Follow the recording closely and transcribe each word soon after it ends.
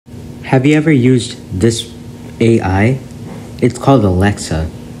Have you ever used this AI? It's called Alexa.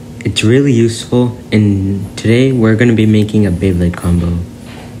 It's really useful, and today we're going to be making a Beyblade combo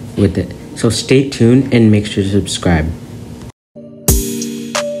with it. So stay tuned and make sure to subscribe.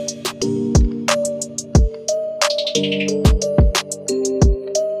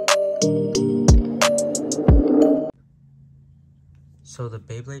 So the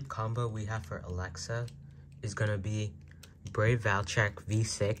Beyblade combo we have for Alexa is going to be Brave Valtrak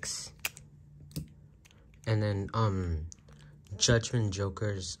V6, and then Judgment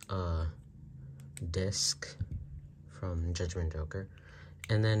Joker's disc from Judgment Joker,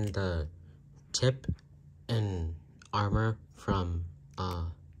 and then the tip and armor from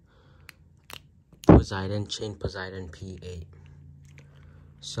Chain Poseidon P8.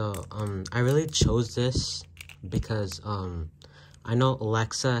 So I really chose this because I know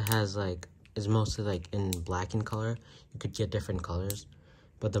Alexa is mostly in black in color. You could get different colors,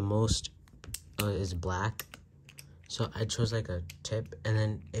 but the most is black. So I chose a tip, and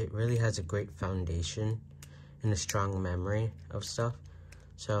then it really has a great foundation and a strong memory of stuff.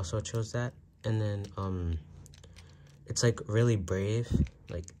 So I also chose that. And then it's really brave.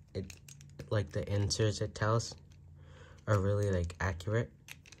 The answers it tells are really accurate.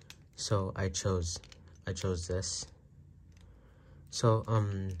 So I chose this. So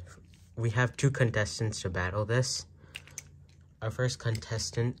we have two contestants to battle this. Our first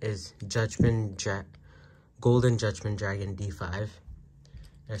contestant is Golden Judgment Dragon D5.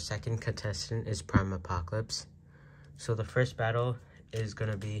 Our second contestant is Prime Apocalypse. So the first battle is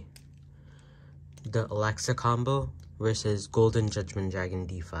gonna be the Alexa combo versus Golden Judgment Dragon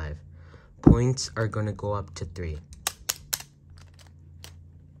D5. Points are gonna go up to 3.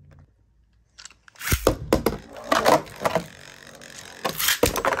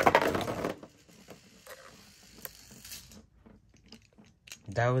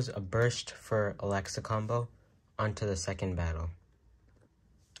 That was a burst for Alexa combo. On to the second battle.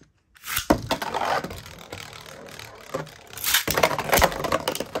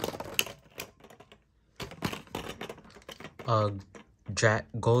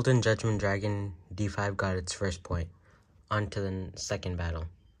 Golden Judgment Dragon D5 got its first point. On to the second battle.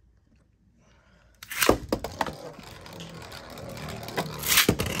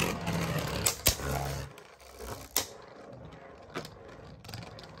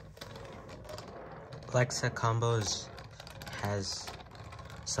 Alexa combos has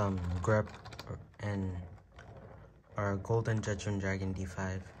some grip, and our Golden Judgment Dragon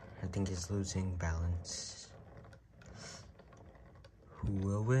D5 I think is losing balance. Who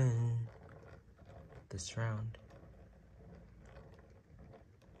will win this round?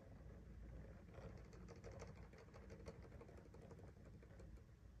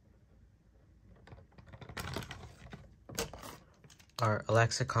 Our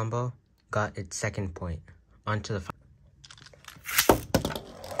Alexa combo got its second point. On to the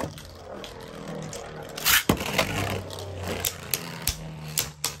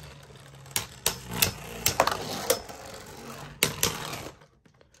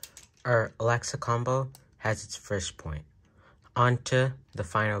Our Alexa combo has its first point. On to the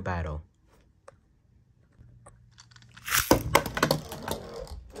final battle.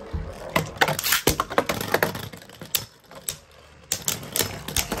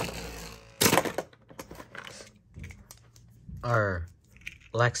 Our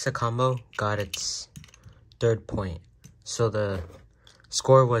Alexa combo got its third point. So the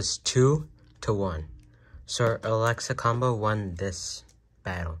score was 2-1. So our Alexa combo won this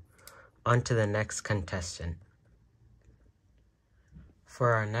battle. On to the next contestant.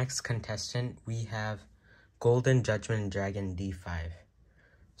 For our next contestant, we have Golden Judgment Dragon D5.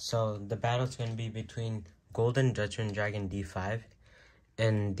 So the battle's going to be between Golden Judgment Dragon D5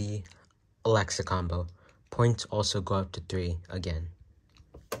 and the Alexa combo. Points also go up to 3 again.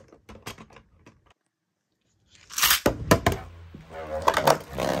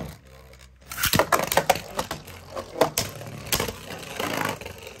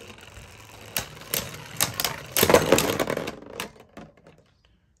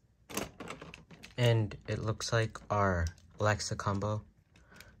 And it looks like our Alexa combo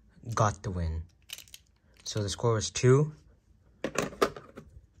got the win. So the score was 2-1.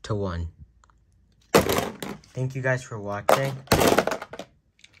 Thank you guys for watching.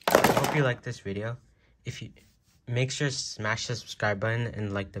 I hope you liked this video. If you make sure to smash the subscribe button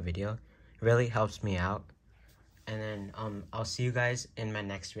and like the video. It really helps me out. And then I'll see you guys in my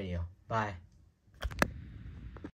next video. Bye.